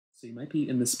So you might be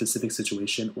in this specific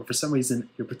situation where for some reason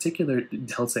your particular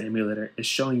Delta emulator is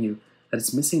showing you that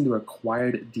it's missing the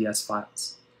required DS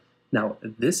files. Now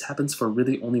this happens for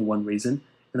really only one reason,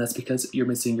 and that's because you're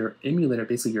missing your emulator,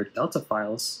 basically your Delta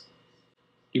files.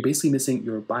 You're basically missing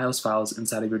your BIOS files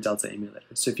inside of your Delta emulator.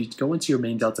 So if you go into your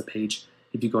main Delta page,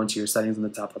 if you go into your settings in the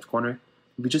top left corner,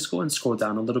 if you just go and scroll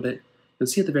down a little bit, you'll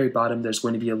see at the very bottom there's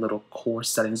going to be a little core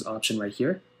settings option right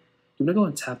here. You're going to go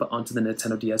and tap onto the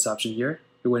Nintendo DS option here.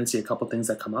 You're going to see a couple things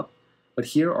that come up. But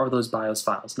here are those BIOS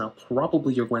files. Now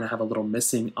probably you're going to have a little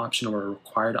missing option or a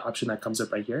required option that comes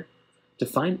up right here. To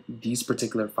find these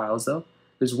particular files though,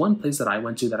 there's one place that I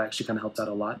went to that actually kind of helped out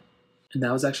a lot. And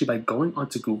that was actually by going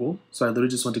onto Google. So I literally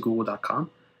just went to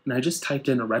google.com and I just typed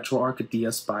in RetroArch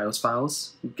DS BIOS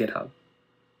files GitHub.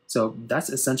 So that's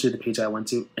essentially the page I went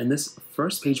to. And this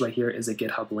first page right here is a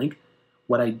GitHub link.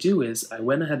 What I do is I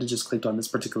went ahead and just clicked on this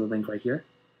particular link right here.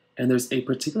 And there's a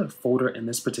particular folder in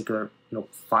this particular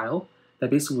file that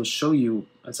basically will show you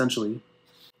essentially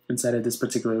inside of this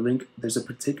particular link, there's a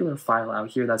particular file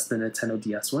out here that's the Nintendo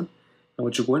DS one. And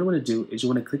what you're going to want to do is you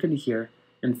want to click into here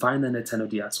and find the Nintendo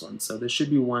DS one. So there should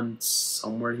be one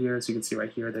somewhere here. So you can see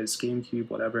right here, there's GameCube,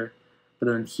 whatever. But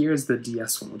then here's the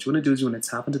DS one. What you want to do is you want to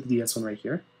tap into the DS one right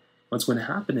here. What's going to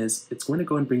happen is it's going to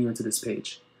go and bring you into this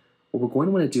page. What we're going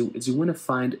to want to do is you want to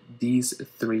find these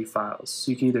three files.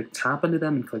 So you can either tap into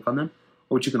them and click on them,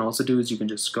 or what you can also do is you can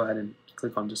just go ahead and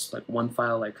click on just like one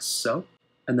file like so.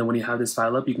 And then when you have this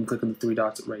file up, you can click on the three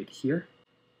dots right here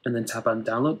and then tap on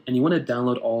download. And you want to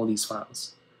download all these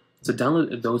files. So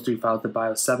download those three files, the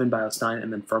BIOS 7, BIOS 9,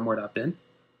 and then firmware.bin.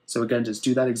 So again, just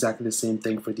do that exactly the same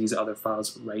thing for these other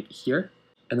files right here.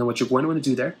 And then what you're going to want to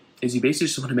do there is you basically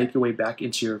just want to make your way back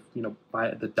into your,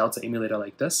 the Delta emulator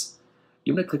like this.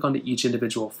 You want to click onto each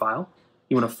individual file.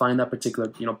 You want to find that particular,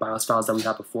 BIOS files that we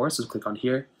had before. So click on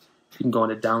here. You can go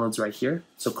into downloads right here.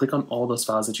 So click on all those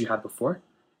files that you had before.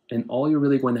 And all you're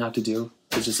really going to have to do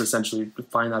is just essentially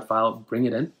find that file, bring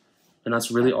it in. And that's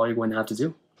really all you're going to have to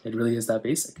do. It really is that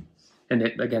basic. And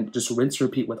again, just rinse and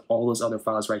repeat with all those other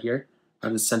files right here.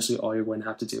 And that's essentially all you're going to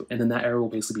have to do. And then that error will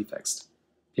basically be fixed.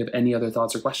 If you have any other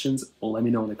thoughts or questions, let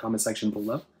me know in the comment section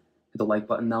below. Hit the like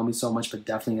button, that will mean so much, but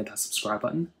definitely hit that subscribe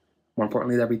button. More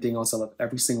importantly than everything else, I love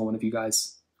every single one of you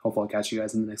guys. Hopefully I'll catch you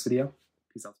guys in the next video.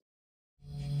 Peace out.